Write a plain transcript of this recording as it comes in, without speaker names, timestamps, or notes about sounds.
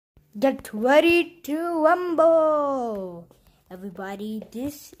Get ready to rumble! Everybody,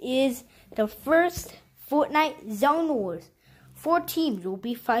 this is the first Fortnite Zone Wars. 4 teams will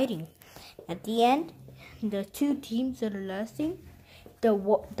be fighting. At the end, the 2 teams that are lasting, the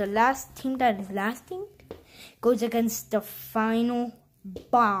last team that is lasting, goes against the final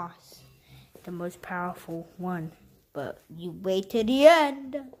boss, the most powerful one. But you wait to the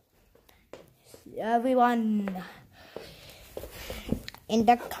end. Everyone, in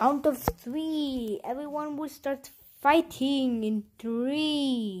the count of 3, everyone will start fighting in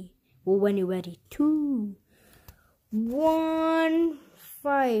 3. Well, when you're ready, 2, 1,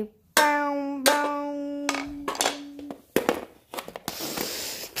 fight. Bow, bow.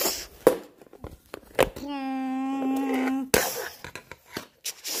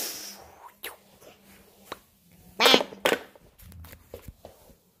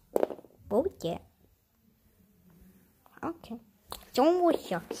 Oh yeah. Okay. Don't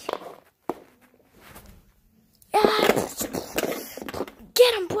wish us.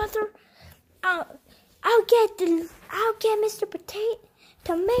 Get him, brother. I'll get Mr.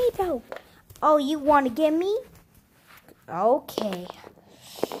 Tomato. Oh, you want to get me? Okay.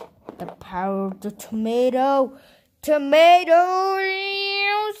 The power of the tomato. Tomato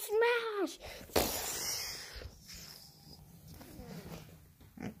smash.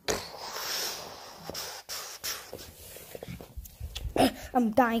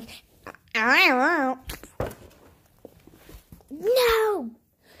 I'm dying. No.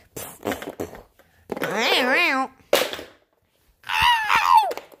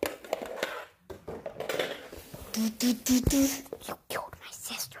 You killed my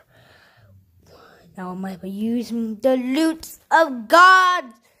sister. Now I'm gonna use the loots of God.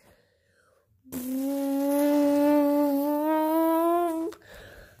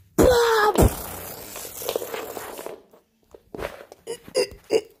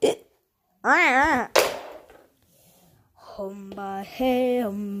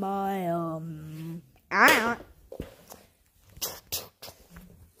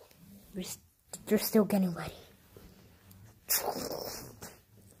 They're still getting ready.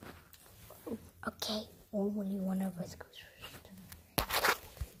 Okay, only one of us goes first.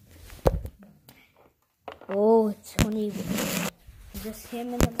 Oh, it's only just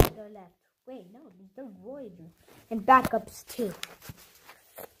him in the middle left. Wait, no, there's Voyager and backups too.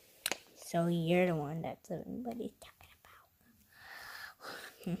 So you're the one that's everybody's talking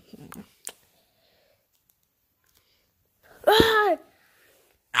about.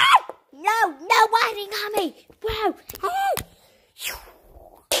 No waiting on me! Wow!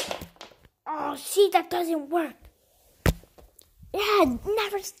 Oh, see, that doesn't work. Yeah,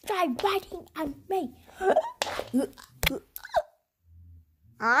 never try biting on me.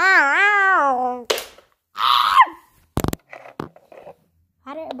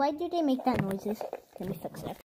 Why do they make that noises? Let me fix that.